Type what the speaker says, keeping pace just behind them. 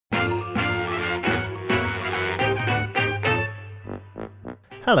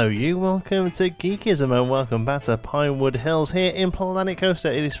Hello you, welcome to Geekism and welcome back to Pinewood Hills here in Planet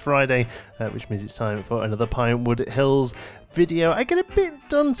Coaster. It is Friday, which means it's time for another Pinewood Hills video. I get a bit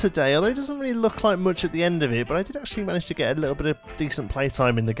done today, although it doesn't really look like much at the end of it, but I did actually manage to get a little bit of decent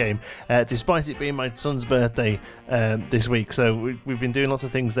playtime in the game, despite it being my son's birthday this week. So we've been doing lots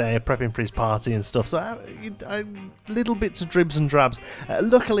of things there, prepping for his party and stuff, so little bits of dribs and drabs.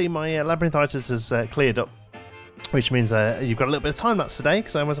 Luckily my labyrinthitis has cleared up, which means you've got a little bit of time lapse today,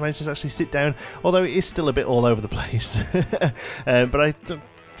 because I was managed to actually sit down, although it is still a bit all over the place. But I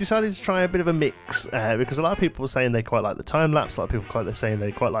decided to try a bit of a mix, because a lot of people were saying they quite like the time lapse, a lot of people were saying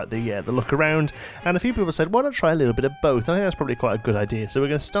they quite like the look around, and a few people said why not try a little bit of both, and I think that's probably quite a good idea. So we're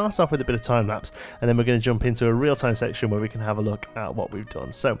going to start off with a bit of time lapse, and then we're going to jump into a real-time section where we can have a look at what we've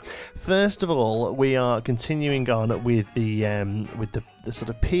done. So first of all, we are continuing on with the sort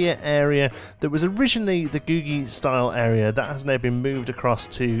of pier area that was originally the Googie style area that has now been moved across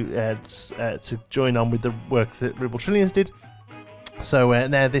to join on with the work that Ribble Trillions did. So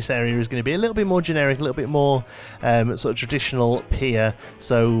now this area is going to be a little bit more generic, a little bit more sort of traditional pier.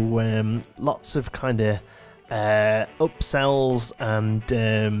 So lots of kind of upsells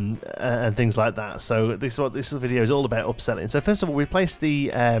and things like that. So this video is all about upselling. So first of all, we placed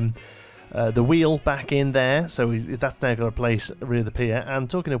the wheel back in there, so that's now got a place rear the pier. And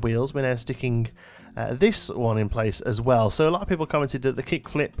talking of wheels, we're now sticking this one in place as well. So a lot of people commented that the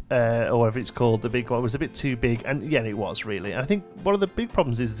kickflip, or whatever it's called, the big one, was a bit too big, and yeah, it was really. And I think one of the big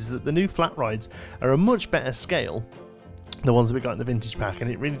problems is that the new flat rides are a much better scale, the ones that we got in the vintage pack,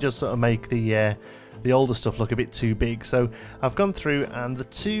 and it really does sort of make the older stuff look a bit too big. So I've gone through, and the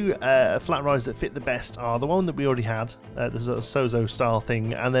two flat rides that fit the best are the one that we already had, the sort of Sozo style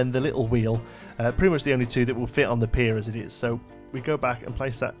thing, and then the little wheel, pretty much the only two that will fit on the pier as it is. So we go back and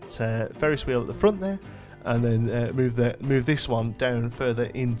place that Ferris wheel at the front there, and then move this one down further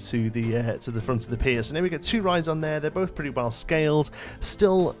into the to the front of the pier. So now we get two rides on there. They're both pretty well scaled.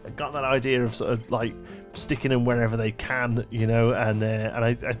 Still got that idea of sort of like sticking them wherever they can, you know, and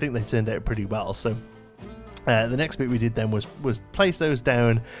I think they turned out pretty well. So the next bit we did then was place those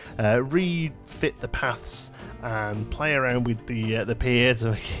down, refit the paths, and play around with the pier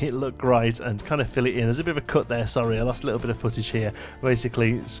to make it look right and kind of fill it in. There's a bit of a cut there, sorry, I lost a little bit of footage here.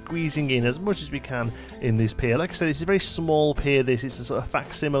 Basically squeezing in as much as we can in this pier. Like I said, this is a very small pier. This is a sort of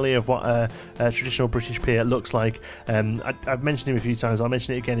facsimile of what a traditional British pier looks like. I've mentioned him a few times, I'll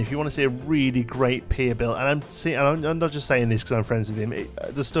mention it again. If you want to see a really great pier build, and I'm not just saying this because I'm friends with him,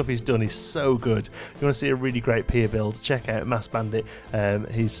 the stuff he's done is so good. If you want to see a really great pier build, check out Mass Bandit.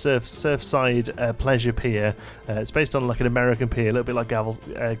 His Surfside Pleasure Pier. It's based on like an American pier, a little bit like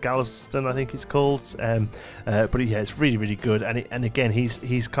Galveston, I think it's called. But yeah, it's really, really good. And again,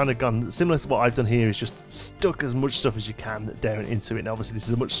 he's kind of gone similar to what I've done here. Is just stuck as much stuff as you can down into it. And obviously, this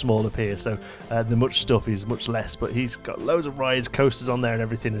is a much smaller pier, so the much stuff is much less. But he's got loads of rides, coasters on there, and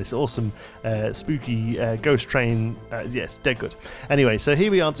everything. And it's awesome, spooky ghost train. Yes, dead good. Anyway, so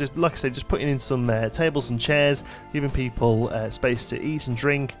here we are, just like I said, just putting in some tables and chairs, giving people space to eat and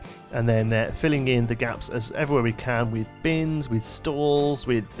drink, and then filling in the gaps as everywhere we can with bins, with stalls,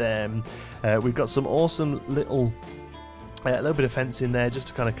 with we've got some awesome little bit of fence in there just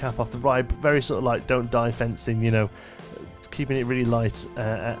to kind of cap off the ride. Very sort of like don't die fencing, you know, keeping it really light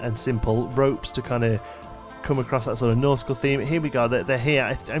and simple. Ropes to kind of come across that sort of nautical theme. Here we go, they're here.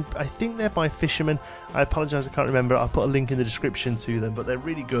 I think they're by fishermen. I apologise, I can't remember. I'll put a link in the description to them, but they're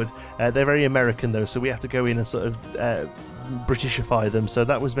really good. They're very American though, so we have to go in and sort of Britishify them. So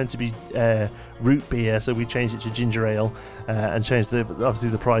that was meant to be root beer, so we changed it to ginger ale, and changed obviously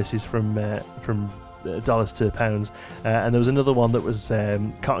the prices from dollars to pounds, and there was another one that was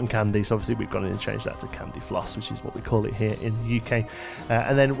cotton candy, so obviously we've gone in and changed that to candy floss, which is what we call it here in the UK.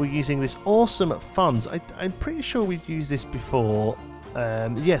 And then we're using this awesome font. I'm pretty sure we've used this before.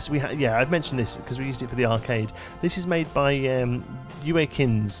 Yes, we have. Yeah, I've mentioned this because we used it for the arcade. This is made by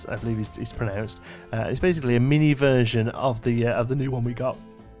Uekins, I believe it's pronounced. It's basically a mini version of the new one we got.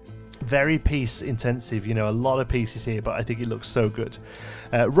 Very piece intensive, you know, a lot of pieces here, but I think it looks so good.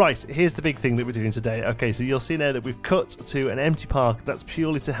 Right, here's the big thing that we're doing today. Okay, so you'll see now that we've cut to an empty park. That's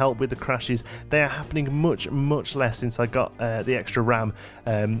purely to help with the crashes. They are happening much, much less since I got the extra RAM,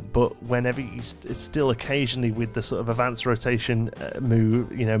 but whenever it's still occasionally with the sort of advanced rotation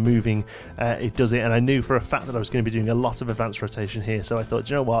moving, it does it. And I knew for a fact that I was going to be doing a lot of advanced rotation here, so I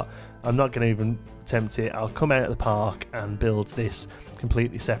thought, you know what, I'm not going to even attempt it. I'll come out of the park and build this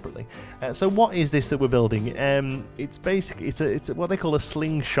completely separately. So what is this that we're building? It's basically it's what they call a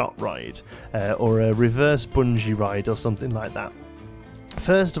slingshot ride, or a reverse bungee ride, or something like that.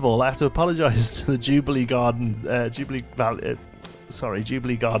 First of all, I have to apologise to the Jubilee Valley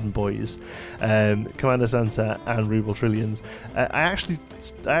Jubilee Garden Boys, Commander Santa and Ruble Trillions. I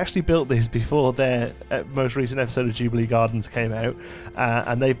actually built this before their most recent episode of Jubilee Gardens came out,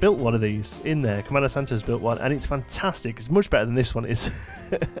 and they built one of these in there. Commander Santa's built one, and it's fantastic. It's much better than this one is.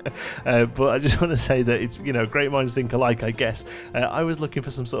 But I just want to say that it's, you know, great minds think alike, I guess. I was looking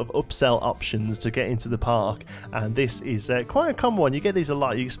for some sort of upsell options to get into the park, and this is quite a common one. You get these a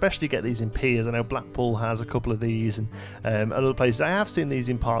lot. You especially get these in piers. I know Blackpool has a couple of these, and other places. I have seen these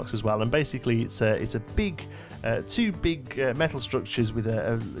in parks as well. And basically, it's a big, two big metal structures with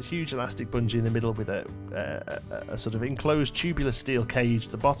a huge elastic bungee in the middle, with a sort of enclosed tubular steel cage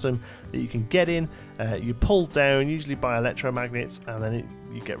at the bottom that you can get in. You pull down, usually by electromagnets, and then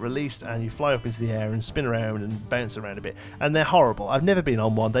you get released and you fly up into the air and spin around and bounce around a bit. And they're horrible. I've never been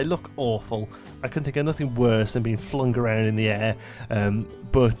on one. They look awful. I couldn't think of nothing worse than being flung around in the air.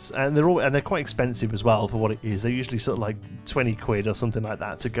 But they're quite expensive as well for what it is. They're usually sort of like 20 quid or something like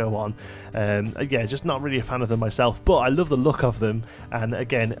that to go on. Yeah, just not really a fan of them myself, but I love the look of them. And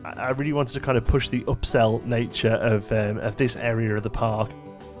again, I really wanted to kind of push the upsell nature of this area of the park.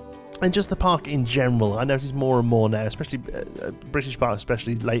 And just the park in general. I notice more and more now, especially British parks,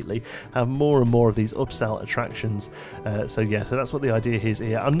 especially lately, have more and more of these upsell attractions. So that's what the idea is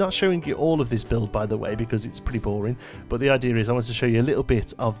here. I'm not showing you all of this build, by the way, because it's pretty boring. But the idea is I want to show you a little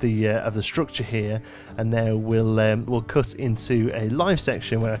bit of the structure here, and now we'll cut into a live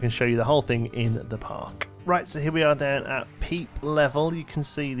section where I can show you the whole thing in the park. Right, so here we are down at peep level. You can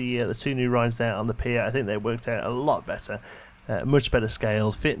see the two new rides there on the pier. I think they worked out a lot better. Much better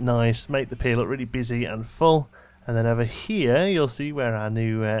scaled, fit nice, make the pier look really busy and full. And then over here, you'll see where our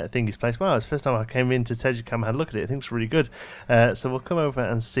new thing is placed. Wow, it's the first time I came into Tejicam and had a look at it. I think it's really good. So we'll come over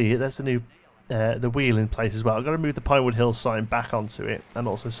and see it. There's the new the wheel in place as well. I've got to move the Pinewood Hill sign back onto it and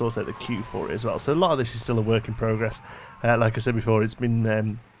also sort out the queue for it as well. So a lot of this is still a work in progress. Like I said before, it's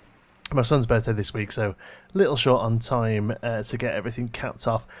been my son's birthday this week, so a little short on time to get everything capped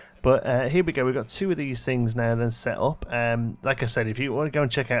off. But here we go, we've got two of these things now then set up. Like I said, if you want to go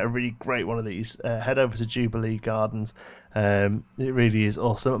and check out a really great one of these, head over to Jubilee Gardens. It really is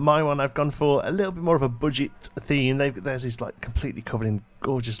awesome. My one, I've gone for a little bit more of a budget theme. There's these like completely covered in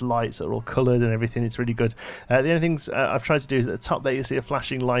gorgeous lights that are all coloured and everything. It's really good. The only things I've tried to do is at the top there you see a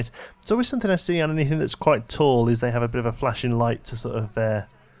flashing light. It's always something I see on anything that's quite tall, is they have a bit of a flashing light to sort of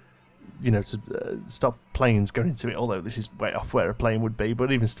to stop planes going into it, although this is way off where a plane would be,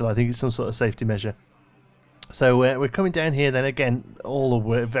 but even still I think it's some sort of safety measure. So we're coming down here then, again,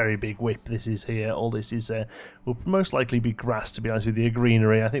 all a very big whip this is here. All this is will most likely be grass, to be honest with you,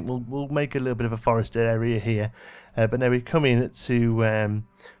 greenery. I think we'll make a little bit of a forested area here, but now we come in to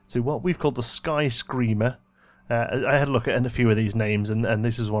what we've called the Sky Screamer. I had a look at a few of these names, and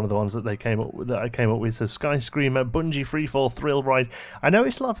this is one of the ones that I came up with. So Sky Screamer, Bungee Freefall Thrill Ride. I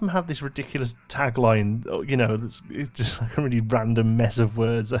noticed a lot of them have this ridiculous tagline, that's it's just like a really random mess of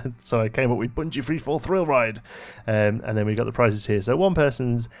words. So I came up with Bungee Freefall Thrill Ride, and then we got the prizes here. So one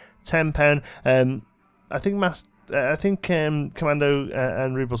person's £10. I think Commando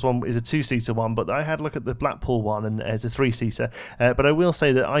and Rubel's one is a two-seater one, but I had a look at the Blackpool one, and it's a three-seater. But I will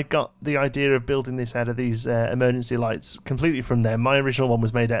say that I got the idea of building this out of these emergency lights completely from them. My original one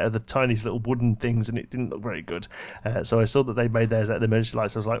was made out of the tiniest little wooden things, and it didn't look very good. So I saw that they made theirs out of the emergency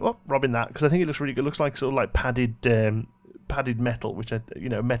lights. I was like, well, robbing that, because I think it looks really good. It looks like sort of like padded metal, which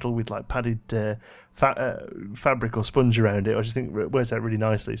metal with like padded fabric or sponge around it. I just think it works out really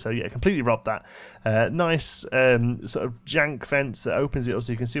nicely. So yeah, completely robbed that. Nice sort of jank fence that opens it up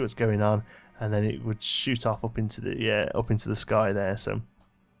so you can see what's going on, and then it would shoot off up into the sky there. So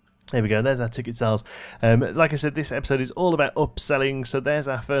there we go. There's our ticket sales. Like I said, this episode is all about upselling. So there's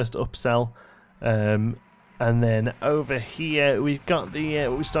our first upsell. And then over here we've got the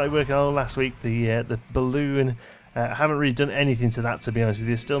what we started working on last week, the balloon. I haven't really done anything to that, to be honest with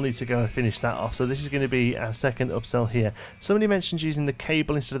you. Still need to go and finish that off. So this is going to be our second upsell here. Somebody mentioned using the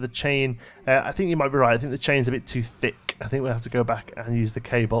cable instead of the chain. I think you might be right. I think the chain's a bit too thick. I think we'll have to go back and use the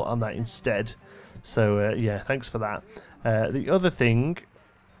cable on that instead. So yeah, thanks for that. The other thing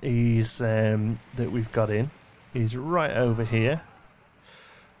is that we've got in is right over here.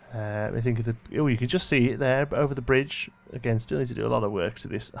 I think of you can just see it there over the bridge. Again, still need to do a lot of work to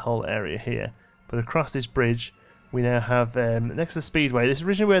this whole area here. But across this bridge, we now have, next to the Speedway, this is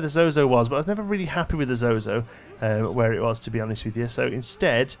originally where the Zozo was, but I was never really happy with the Zozo, where it was, to be honest with you. So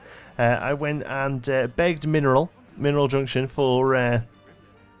instead, I went and begged Mineral Junction for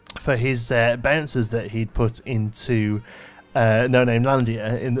his bouncers that he'd put into no name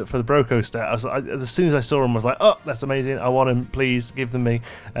Landia for the Bro Coaster. As soon as I saw him, I was like, oh, that's amazing, I want him, please give them me.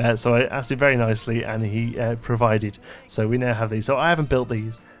 So I asked him very nicely, and he provided. So we now have these. So I haven't built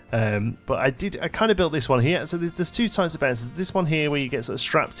these, but I kind of built this one here. So there's two types of bounces. This one here where you get sort of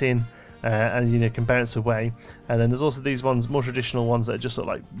strapped in, and can bounce away, and then there's also these ones, more traditional ones, that are just sort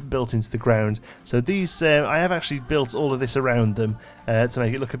of like built into the ground. So these I have actually built all of this around them to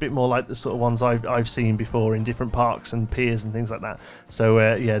make it look a bit more like the sort of ones I've seen before in different parks and piers and things like that.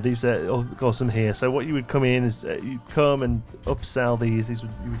 So yeah, these are awesome here. So what you would come in is you come and upsell these. You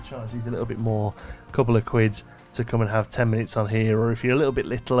would charge these a little bit more, a couple of quid to come and have 10 minutes on here, or if you're a little bit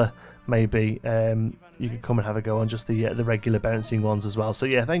littler, maybe you can come and have a go on just the regular bouncing ones as well. So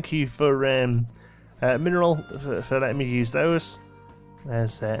yeah, thank you for Mineral for letting me use those.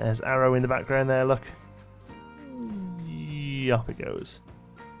 There's Arrow in the background there, look. Up it goes.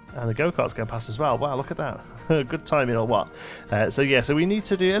 And the go-kart's going past as well. Wow, look at that. Good timing or what? So yeah, so we need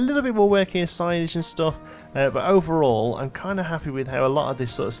to do a little bit more work here, signage and stuff, but overall I'm kind of happy with how a lot of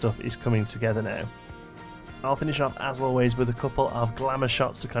this sort of stuff is coming together now. I'll finish off as always with a couple of glamour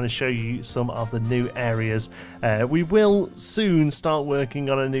shots to kind of show you some of the new areas. We will soon start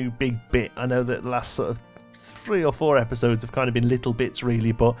working on a new big bit. I know that the last sort of 3 or 4 episodes have kind of been little bits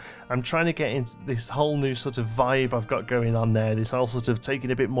really, but I'm trying to get into this whole new sort of vibe I've got going on there, this whole sort of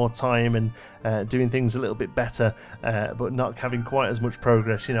taking a bit more time and doing things a little bit better, but not having quite as much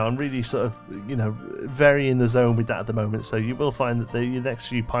progress. I'm really sort of very in the zone with that at the moment, so you will find that the next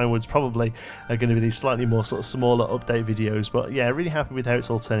few Pinewoods probably are going to be these slightly more sort of smaller update videos. But yeah, really happy with how it's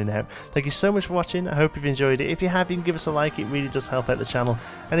all turning out. Thank you so much for watching. I hope you've enjoyed it. If you have, you can give us a like, it really does help out the channel,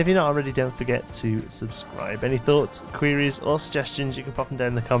 and if you're not already, don't forget to subscribe. Any thoughts, queries or suggestions, you can pop them down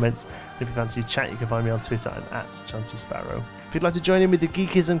in the comments. If you fancy a chat, you can find me on Twitter. I'm @JontySparrow. If you'd like to join in with the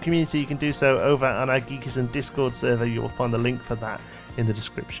Geekism community, you can do so over on our Geekism Discord server. You will find the link for that in the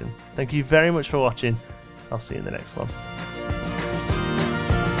description. Thank you very much for watching. I'll see you in the next one.